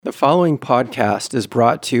The following podcast is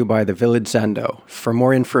brought to you by the Village Zendo. For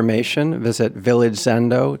more information, visit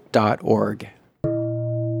villagezendo.org.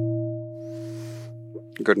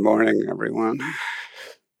 Good morning, everyone.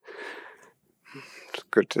 It's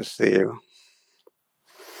good to see you.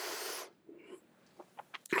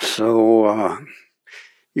 So,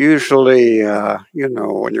 usually,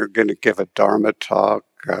 when you're going to give a Dharma talk,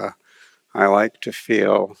 I like to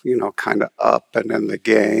feel, kind of up and in the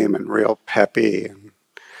game and real peppy and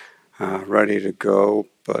ready to go.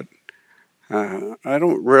 But I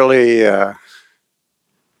don't really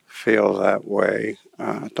feel that way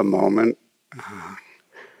at the moment.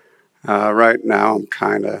 Right now, I'm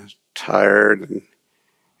kind of tired and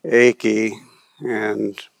achy,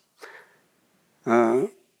 and I'm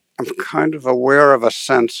kind of aware of a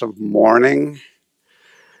sense of mourning.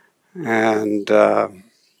 And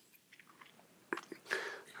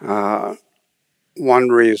one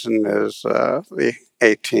reason is the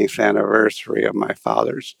 18th anniversary of my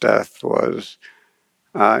father's death was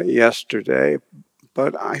yesterday,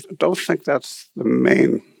 but I don't think that's the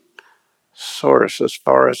main source as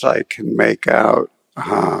far as I can make out.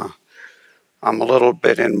 I'm a little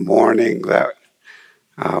bit in mourning that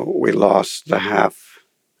we lost the half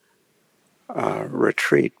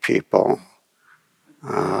retreat people.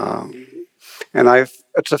 And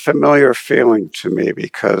it's a familiar feeling to me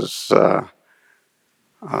because,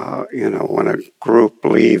 when a group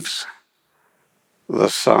leaves the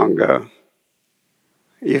Sangha,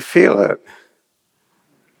 you feel it.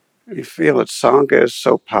 You feel it. Sangha is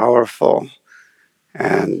so powerful.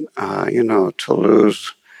 And, to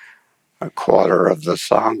lose a quarter of the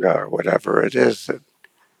Sangha or whatever it is,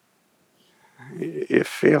 you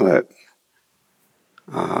feel it.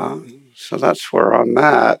 So that's where I'm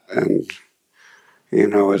at. And,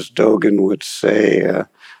 as Dogen would say,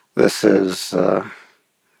 this is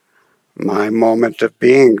my moment of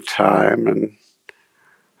being time, and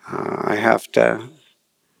I have to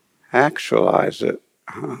actualize it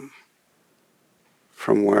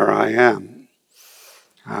from where I am.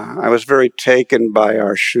 I was very taken by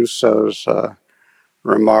our Shuso's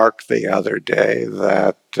remark the other day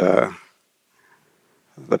that the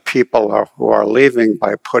people who are leaving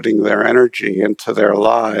by putting their energy into their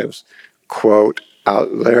lives, quote, out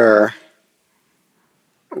there,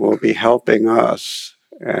 will be helping us.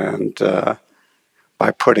 And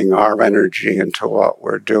by putting our energy into what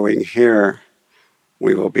we're doing here,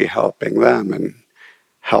 we will be helping them and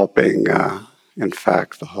helping, in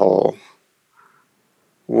fact, the whole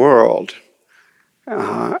world.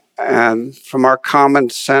 And from our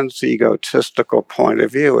common sense, egotistical point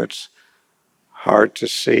of view, it's hard to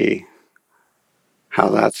see how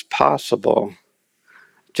that's possible.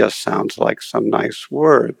 Just sounds like some nice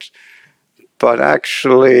words. But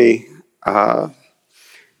actually,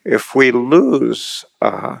 if we lose,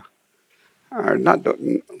 or not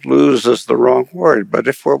lose is the wrong word, but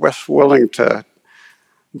if we're willing to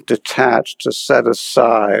detach, to set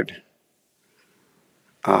aside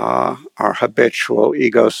our habitual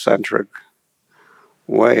egocentric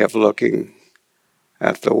way of looking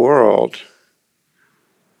at the world,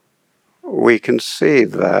 we can see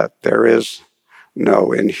that there is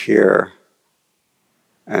no in here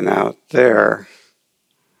and out there.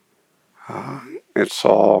 It's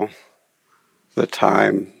all the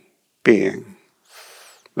time being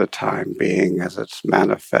as it's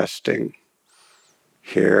manifesting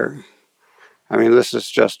here. I mean, this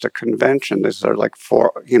is just a convention. These are like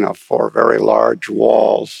four very large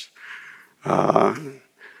walls, and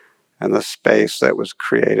the space that was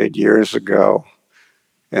created years ago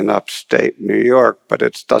in upstate New York, but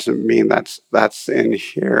it doesn't mean that's in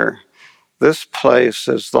here. This place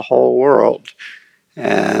is the whole world,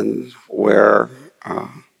 and where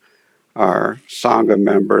our Sangha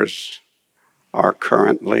members are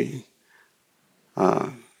currently,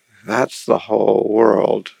 that's the whole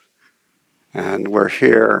world. And we're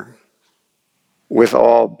here with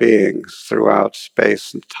all beings throughout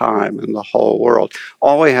space and time in the whole world.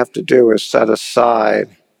 All we have to do is set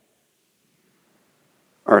aside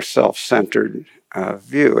our self-centered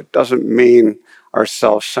view. It doesn't mean our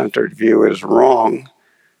self-centered view is wrong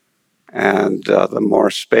and the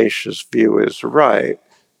more spacious view is right.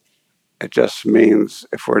 It just means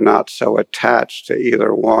if we're not so attached to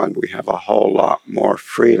either one, we have a whole lot more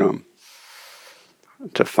freedom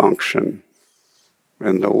to function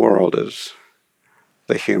in the world as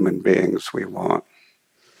the human beings we want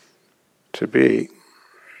to be.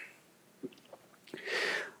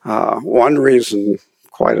 One reason,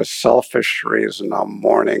 quite a selfish reason I'm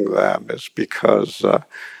mourning them, is because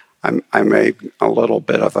I made a little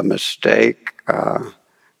bit of a mistake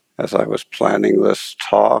as I was planning this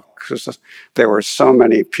talk, because there were so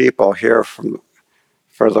many people here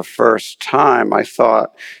for the first time, I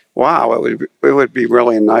thought, wow, it would be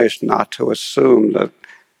really nice not to assume that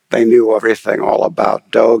they knew everything all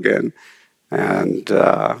about Dogen. And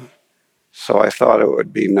so I thought it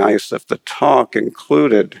would be nice if the talk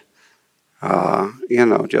included,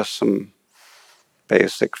 just some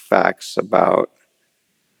basic facts about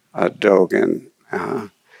Dogen.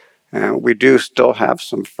 And we do still have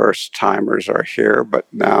some first timers are here, but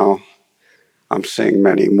now I'm seeing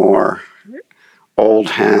many more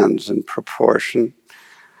old hands in proportion.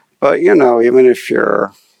 But even if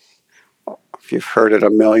you've heard it a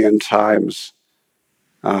million times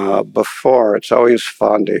before, it's always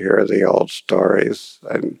fun to hear the old stories,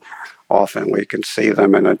 and often we can see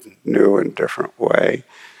them in a new and different way.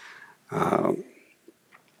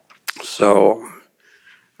 So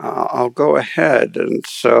I'll go ahead. And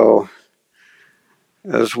so,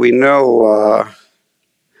 as we know,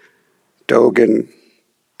 Dogen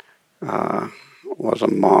was a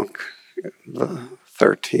monk in the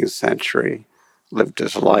 13th century, lived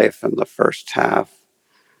his life in the first half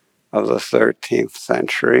of the 13th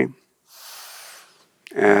century,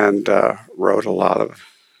 and wrote a lot of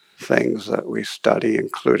things that we study,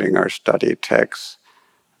 including our study text,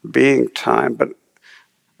 Being Time. But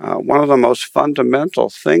one of the most fundamental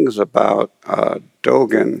things about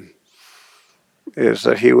Dogen is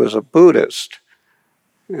that he was a Buddhist.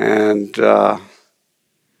 And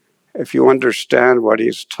if you understand what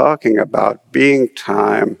he's talking about, being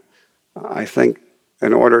time, I think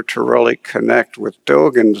in order to really connect with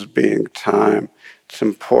Dogen's being time, it's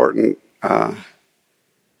important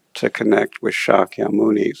to connect with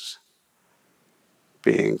Shakyamuni's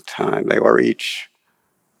being time. They were each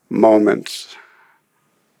moments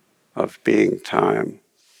of being time.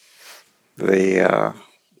 The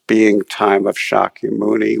being time of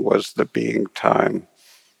Shakyamuni was the being time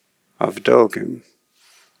of Dogen.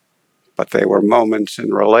 But they were moments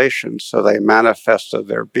in relation, so they manifested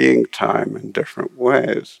their being time in different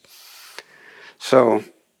ways. So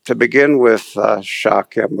to begin with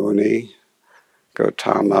Shakyamuni,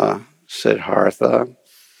 Gautama Siddhartha,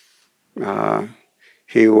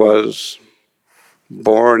 he was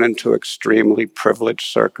born into extremely privileged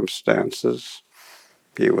circumstances.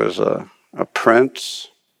 He was a prince,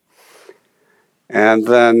 and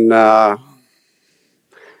then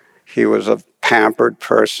he was a pampered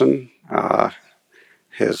person.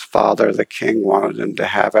 His father, the king, wanted him to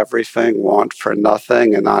have everything, want for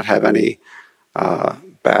nothing, and not have any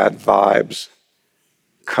bad vibes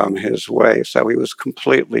come his way. So he was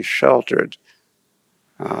completely sheltered.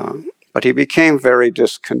 But he became very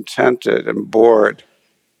discontented and bored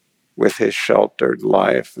with his sheltered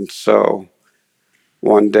life. And so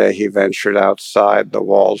one day he ventured outside the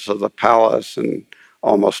walls of the palace, and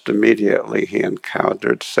almost immediately he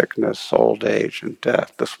encountered sickness, old age, and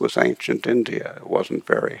death. This was ancient India. It wasn't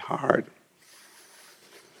very hard.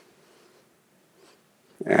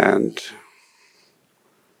 And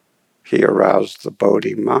he aroused the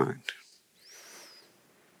Bodhi mind.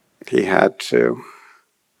 He had to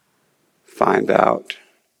find out,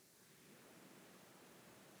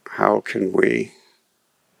 how can we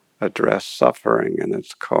address suffering and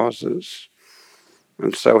its causes?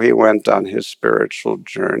 And so he went on his spiritual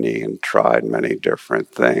journey and tried many different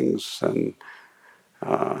things. And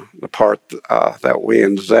the part that we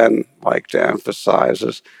in Zen like to emphasize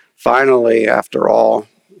is, finally, after all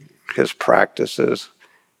his practices,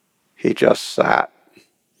 he just sat.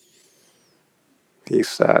 He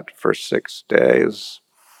sat for 6 days.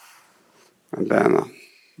 And then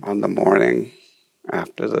on the morning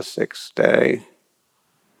after the 6th day,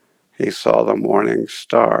 he saw the morning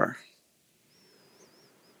star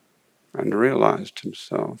and realized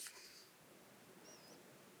himself.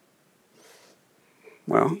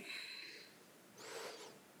 Well,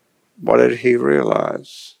 what did he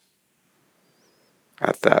realize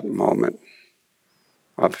at that moment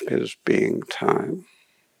of his being time?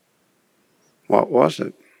 What was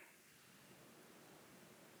it?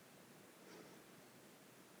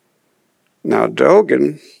 Now,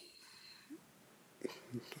 Dogen,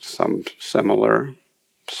 some similar,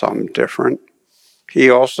 some different, he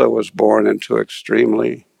also was born into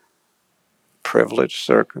extremely privileged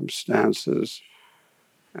circumstances,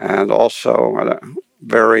 and also at a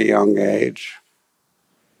very young age,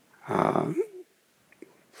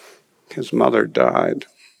 his mother died.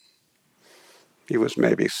 He was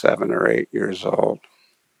maybe 7 or 8 years old.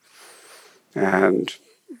 And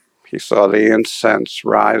he saw the incense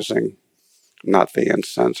rising, not the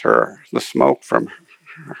incense, the smoke from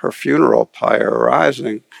her funeral pyre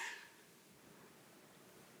rising.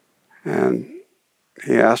 And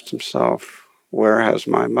he asked himself, where has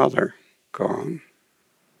my mother gone?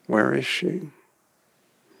 Where is she?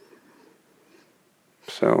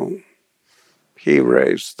 So he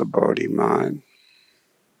raised the Bodhi mind,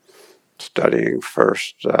 studying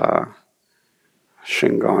first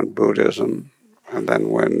Shingon Buddhism, and then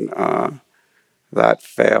when that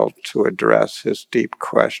failed to address his deep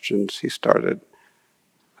questions, he started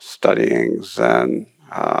studying Zen.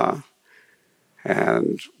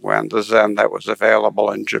 And when the Zen that was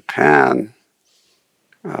available in Japan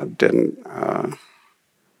didn't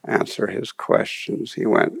answer his questions, he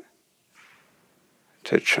went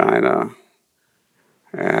to China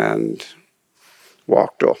and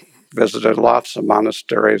visited lots of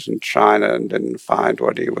monasteries in China and didn't find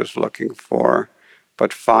what he was looking for.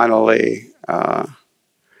 But finally,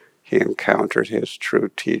 he encountered his true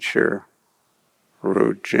teacher,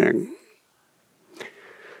 Ru Jing.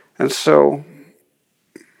 And so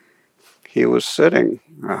he was sitting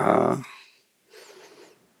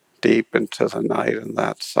deep into the night in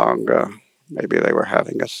that Sangha. Maybe they were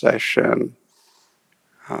having a session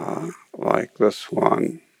like this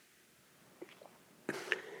one.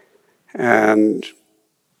 And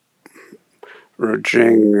Ru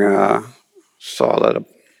Jing saw that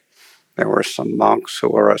there were some monks who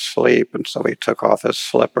were asleep, and so he took off his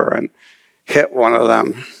slipper and hit one of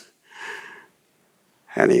them.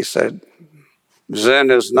 And he said,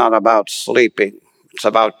 Zen is not about sleeping. It's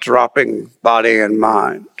about dropping body and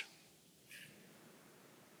mind.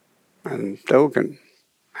 And Dogen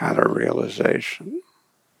had a realization.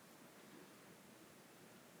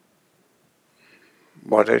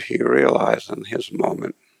 What did he realize in his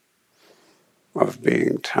moment of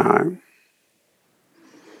being time?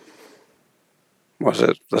 Was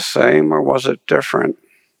it the same or was it different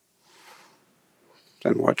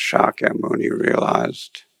than what Shakyamuni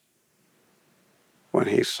realized when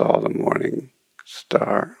he saw the morning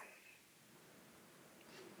star?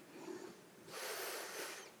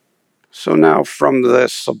 So now from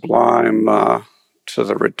this sublime to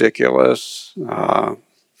the ridiculous,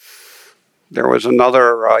 there was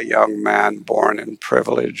another young man born in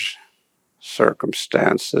privileged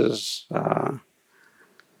circumstances.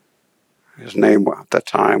 His name at the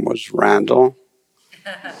time was Randall.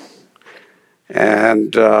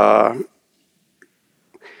 And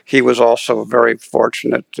he was also very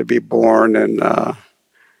fortunate to be born in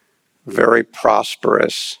very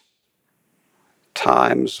prosperous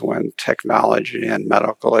times when technology and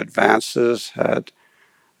medical advances had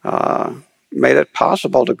made it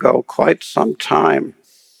possible to go quite some time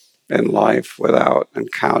in life without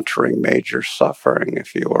encountering major suffering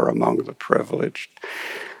if you were among the privileged.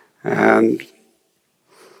 And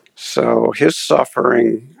so his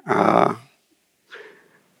suffering,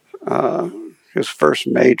 his first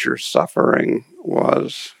major suffering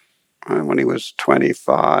was when he was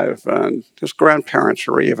 25, and his grandparents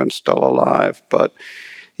were even still alive, but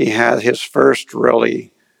he had his first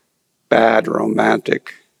really bad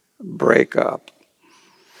romantic breakup.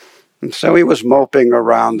 And so he was moping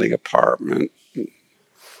around the apartment,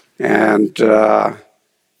 and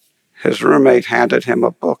his roommate handed him a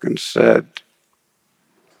book and said,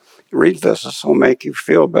 read this will make you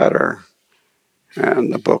feel better.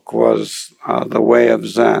 And the book was The Way of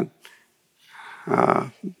Zen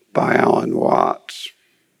by Alan Watts.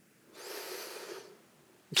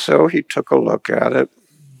 So he took a look at it,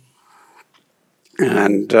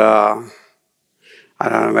 and I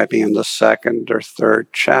don't know, maybe in the second or third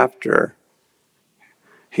chapter,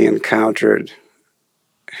 he encountered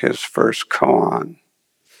his first koan.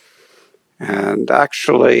 And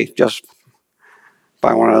actually, just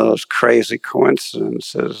by one of those crazy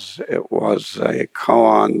coincidences, it was a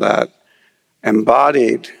koan that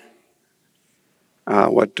embodied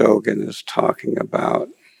what Dogen is talking about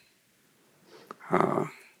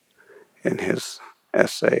in his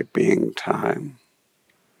essay, Being Time.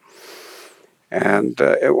 And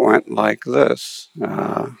it went like this.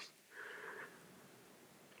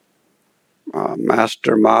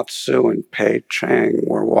 Master Matsu and Pei Chang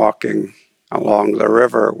were walking along the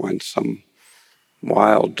river when some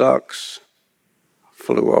wild ducks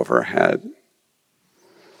flew overhead.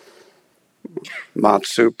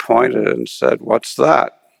 Matsu pointed and said, "What's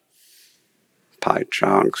that?" Pai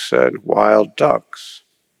Chang said, "Wild ducks."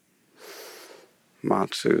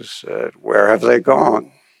 Matsu said, "Where have they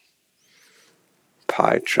gone?"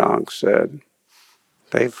 Pai Chang said,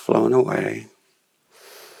 "They've flown away."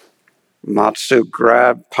 Matsu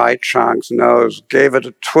grabbed Pai Chang's nose, gave it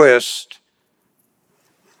a twist,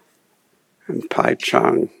 and Pai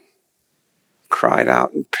Chang cried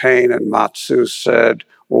out in pain, and Matsu said,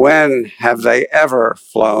 "When have they ever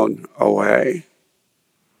flown away?"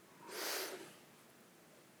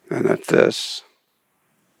 And at this,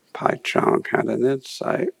 Pai Chang had an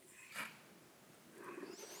insight.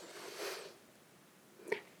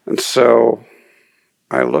 And so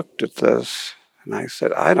I looked at this and I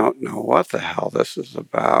said, I don't know what the hell this is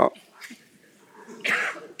about,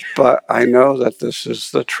 but I know that this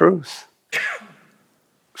is the truth.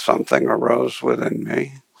 Something arose within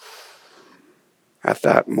me at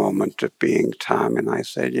that moment of being time, and I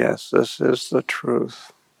said, yes, this is the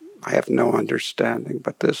truth. I have no understanding,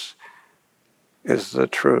 but this is the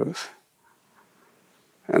truth.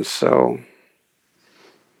 And so,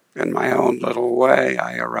 in my own little way,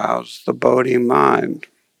 I aroused the Bodhi mind.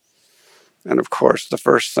 And of course, the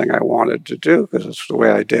first thing I wanted to do, because it's the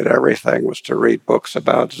way I did everything, was to read books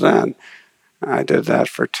about Zen. I did that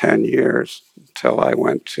for 10 years until I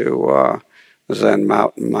went to Zen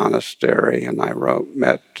Mountain Monastery, and I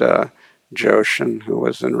met Joshin, who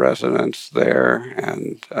was in residence there,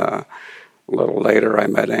 and a little later I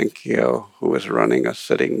met Enkyo, who was running a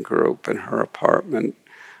sitting group in her apartment.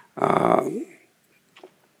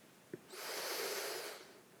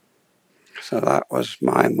 So that was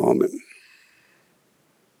my moment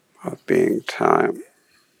of being time.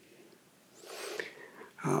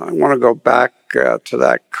 I want to go back to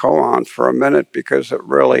that koan for a minute because it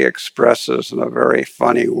really expresses in a very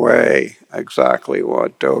funny way exactly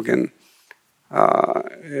what Dogen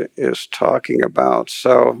is talking about.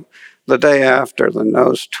 So the day after the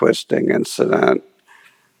nose twisting incident,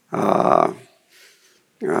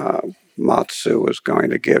 Matsu was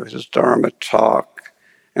going to give his Dharma talk,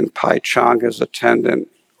 and Pai Chang, his attendant,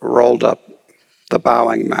 rolled up the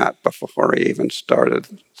bowing mat before he even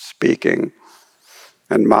started speaking.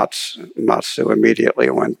 And Matsu immediately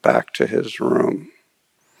went back to his room.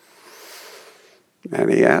 And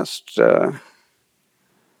he asked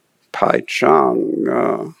Pai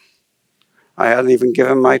Chang, I hadn't even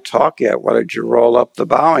given my talk yet. What did you roll up the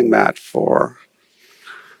bowing mat for?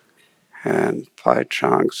 And Pai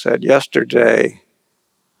Chang said, yesterday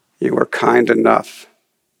you were kind enough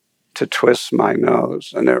to twist my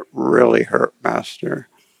nose, and it really hurt, Master.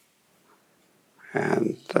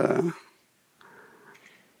 And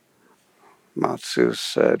Matsu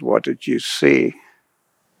said, what did you see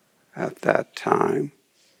at that time?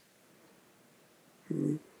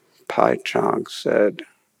 Pai Chang said,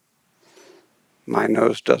 my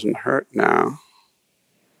nose doesn't hurt now.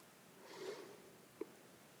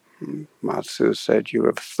 Matsu said, you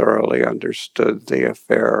have thoroughly understood the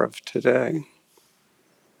affair of today.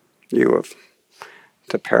 You have,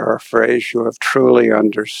 to paraphrase, you have truly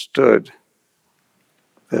understood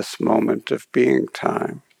this moment of being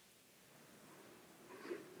time.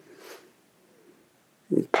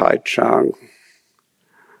 And Pai Chang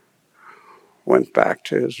went back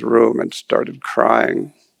to his room and started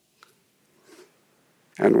crying.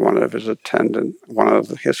 And one of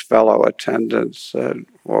his fellow attendants said,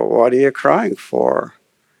 well, what are you crying for?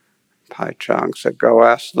 Pai Chang said, go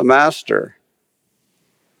ask the master.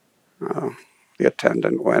 The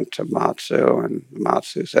attendant went to Matsu, and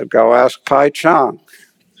Matsu said, go ask Pai Chang.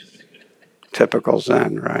 Typical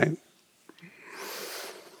Zen, right?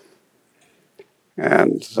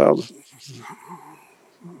 And so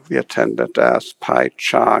the attendant asked Pai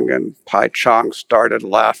Chang, and Pai Chang started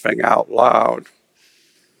laughing out loud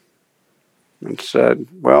and said,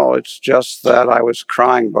 well, it's just that I was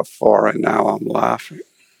crying before and now I'm laughing.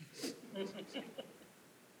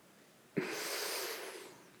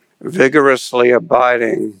 Vigorously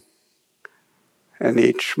abiding in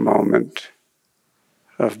each moment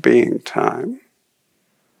of being time.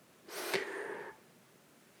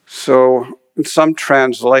 So in some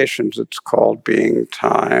translations it's called being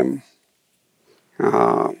time.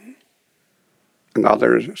 In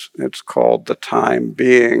others it's called the time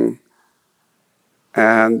being.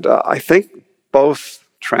 And I think both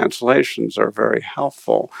translations are very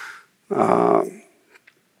helpful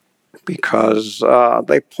because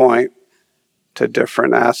they point to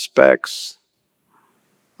different aspects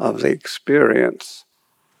of the experience.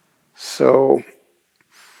 So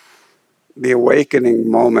the awakening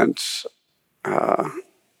moments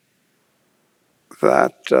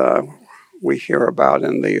that we hear about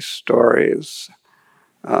in these stories,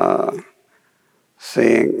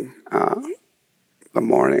 seeing the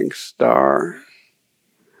morning star,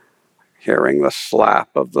 hearing the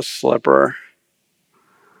slap of the slipper,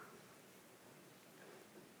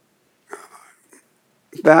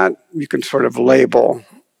 that you can sort of label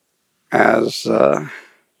as the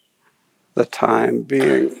time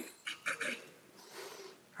being.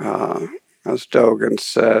 As Dogen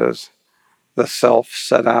says, the self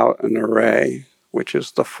set out an array, which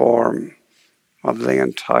is the form of the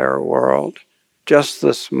entire world. Just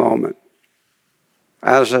this moment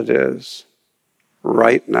as it is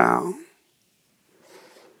right now.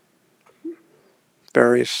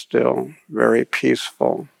 Very still, very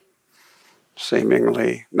peaceful,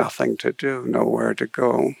 seemingly nothing to do, nowhere to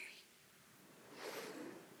go.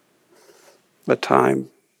 The time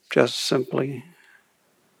just simply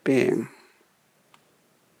being.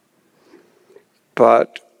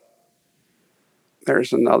 But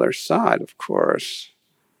there's another side, of course,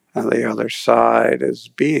 and the other side is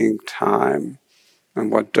being time.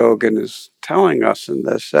 And what Dogen is telling us in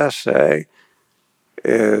this essay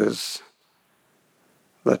is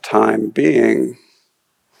the time being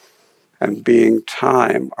and being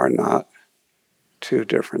time are not two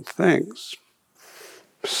different things.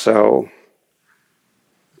 So,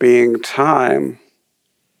 being time,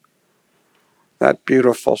 that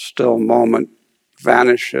beautiful still moment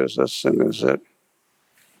vanishes as soon as it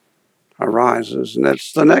arises, and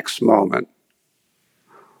it's the next moment,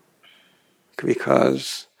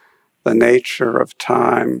 because the nature of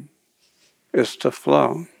time is to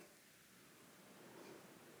flow.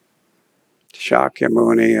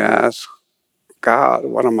 Shakyamuni asked God,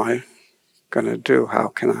 what am I going to do? How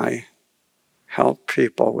can I help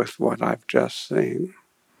people with what I've just seen?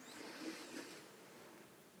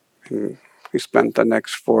 And he spent the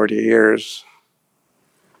next 40 years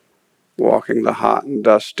walking the hot and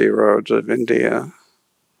dusty roads of India,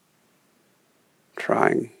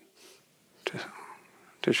 trying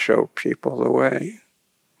to show people the way,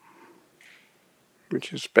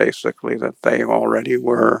 which is basically that they already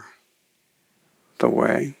were the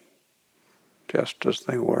way, just as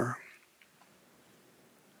they were.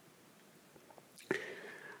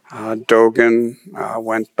 Dogen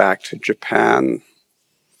went back to Japan,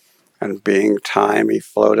 and being time, he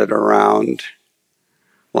floated around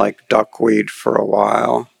like duckweed for a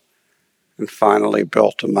while, and finally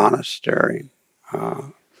built a monastery.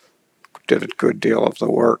 Did a good deal of the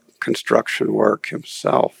work, construction work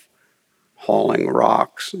himself, hauling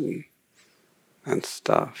rocks and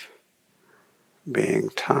stuff, being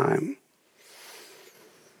time.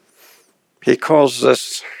 He calls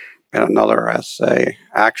this, in another essay,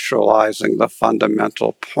 actualizing the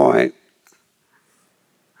fundamental point,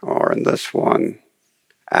 or in this one,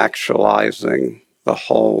 actualizing the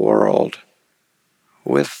whole world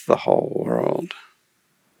with the whole world.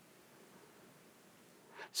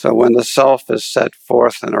 So when the self is set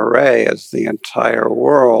forth in array as the entire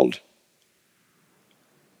world,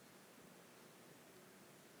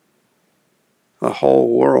 the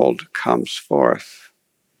whole world comes forth,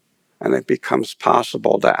 and it becomes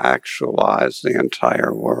possible to actualize the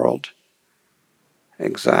entire world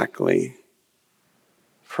exactly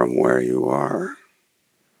from where you are.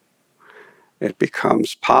 It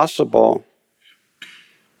becomes possible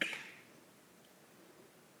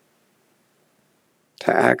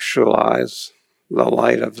to actualize the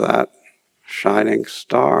light of that shining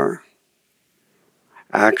star,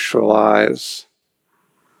 actualize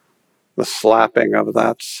the slapping of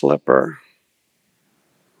that slipper,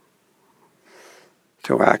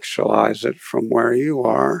 to actualize it from where you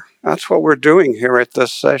are. That's what we're doing here at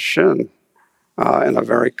this session in a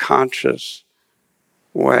very conscious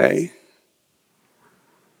way.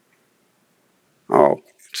 Oh,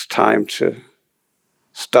 it's time to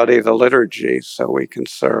study the liturgy so we can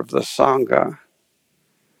serve the Sangha.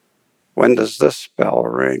 When does this bell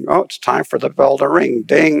ring? Oh, it's time for the bell to ring.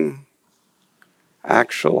 Ding!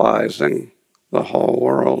 Actualizing the whole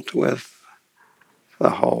world with the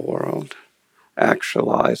whole world.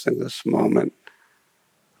 Actualizing this moment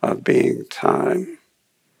of being time.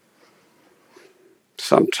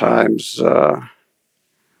 Sometimes the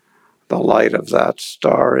light of that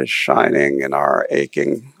star is shining in our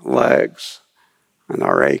aching legs and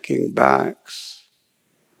our aching backs.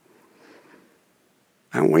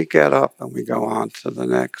 And we get up and we go on to the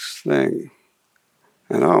next thing.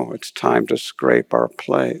 And oh, it's time to scrape our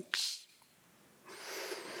plates.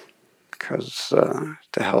 Because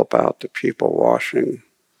to help out the people washing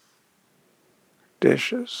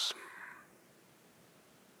dishes.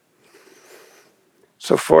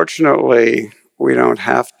 So fortunately, we don't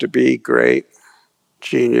have to be great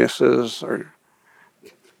geniuses or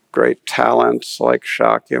great talents like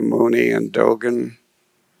Shakyamuni and Dogen.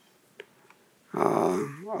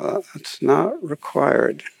 That's not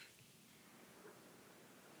required.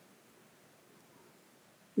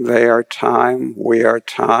 They are time, we are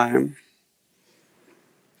time.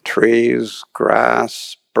 Trees,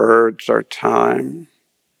 grass, birds are time.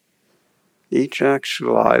 Each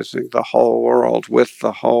actualizing the whole world with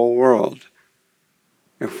the whole world.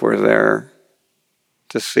 If we're there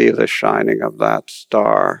to see the shining of that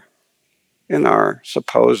star in our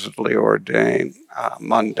supposedly ordained,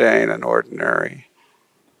 mundane and ordinary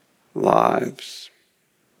lives.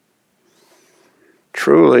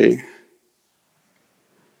 Truly,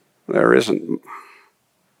 there isn't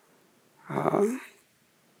a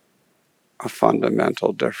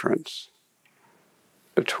fundamental difference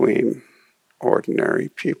between ordinary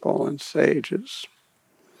people and sages.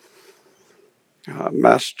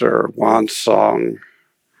 Master Wansong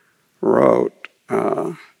wrote,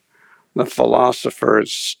 the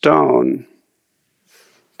philosopher's stone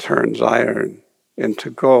turns iron into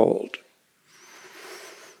gold.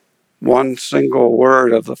 One single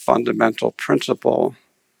word of the fundamental principle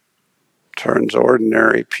turns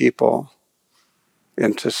ordinary people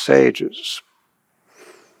into sages.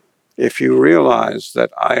 If you realize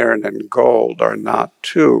that iron and gold are not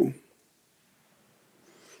two,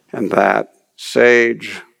 and that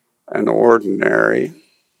sage and ordinary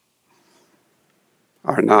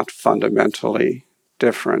are not fundamentally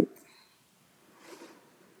different,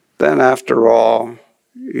 then after all,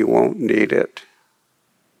 you won't need it.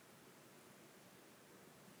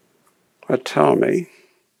 But tell me,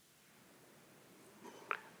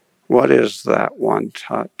 what is that one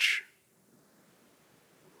touch?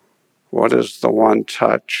 What is the one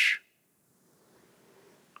touch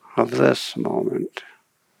of this moment?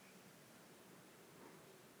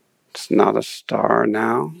 It's not a star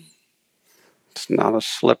now. It's not a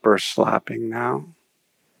slipper slapping now.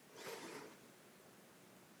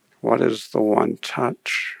 What is the one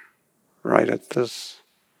touch right at this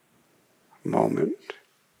moment?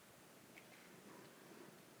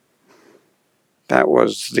 That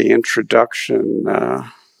was the introduction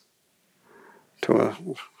to a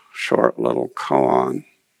short little koan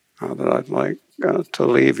that I'd like to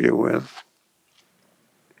leave you with.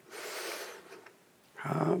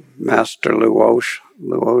 Master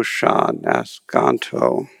Luoshan asked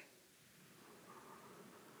Ganto,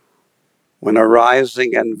 when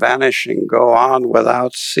arising and vanishing go on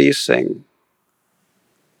without ceasing,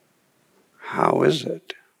 how is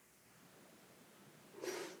it?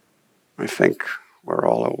 I think we're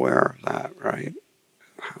all aware of that, right?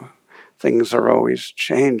 Things are always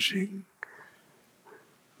changing.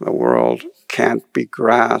 The world can't be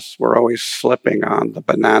grasped. We're always slipping on the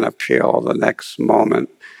banana peel the next moment,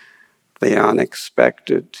 the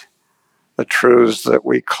unexpected, the truths that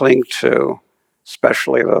we cling to,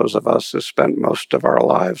 especially those of us who spent most of our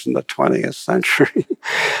lives in the 20th century.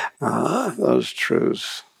 Those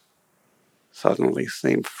truths suddenly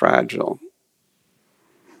seem fragile,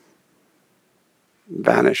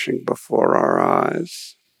 vanishing before our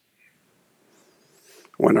eyes.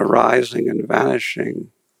 When arising and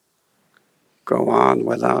vanishing go on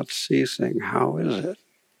without ceasing, how is it?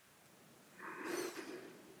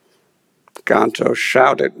 Ganto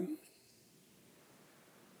shouted,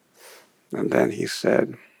 and then he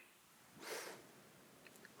said,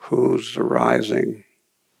 whose arising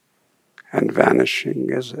and vanishing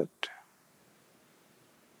is it?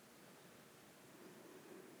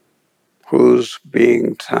 Whose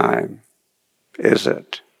being time is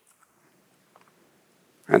it?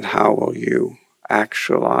 And how will you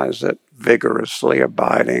actualize it, vigorously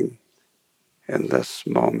abiding in this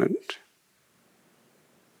moment?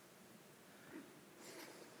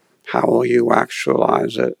 How will you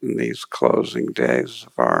actualize it in these closing days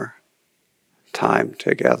of our time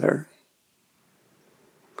together?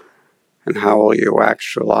 And how will you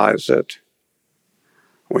actualize it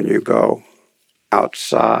when you go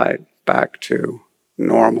outside back to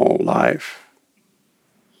normal life?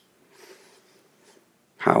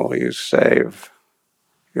 How will you save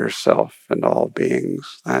yourself and all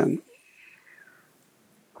beings then?